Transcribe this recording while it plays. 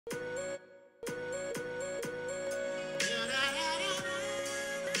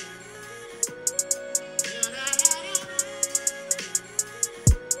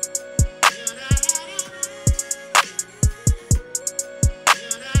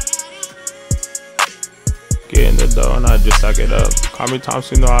Get in the dough and I just suck it up. Call me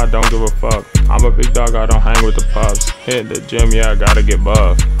Thompson, no, I don't give a fuck. I'm a big dog, I don't hang with the pups. Hit the gym, yeah, I gotta get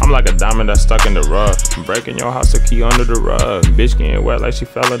buff. I'm like a diamond that's stuck in the rough. I'm breaking your house, a key under the rug. Bitch getting wet like she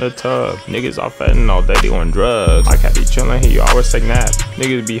fell in the tub. Niggas off fetting all day doing drugs. My cat be chillin', he always take naps.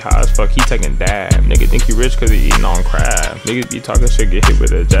 Niggas be high as fuck, he taking dab. Nigga think he rich cause he eating on crab. Niggas be talking shit, get hit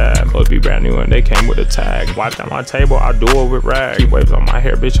with a jab. Clothes be brand new and they came with a tag. Wiped on my table, I do it with rag. Keep waves on my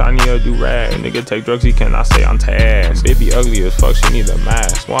hair, bitch, I need a do-rag. Nigga take drugs, he cannot stay on task. Bitch be ugly as fuck, she need a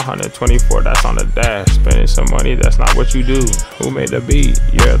mask. 124, that's on the dash. Spending some money, that's not what you do. Who made the beat?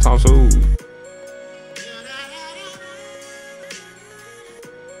 Yeah, Thompson.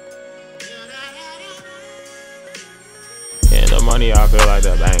 The money, I feel like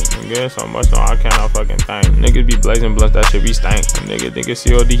the bank. I'm getting so much, no, I cannot fucking think. Niggas be blazing blunts, that shit be stank. Nigga think it's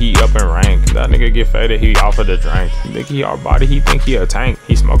COD, he up in rank. That nigga get faded, he off of the drink. Think he our body, he think he a tank.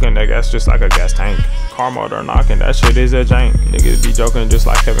 He smoking that gas just like a gas tank. Car motor knocking, that shit is a jank. Niggas be joking just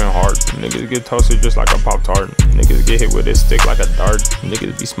like Kevin Hart. Niggas get toasted just like a Pop-Tart. Niggas get hit with a stick like a dart.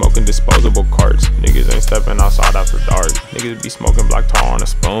 Niggas be smoking disposable carts. Niggas ain't stepping outside after dark. Niggas be smoking black tar on a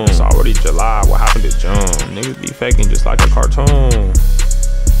spoon. It's already July, what happened to June? Niggas be faking just like a cartoon.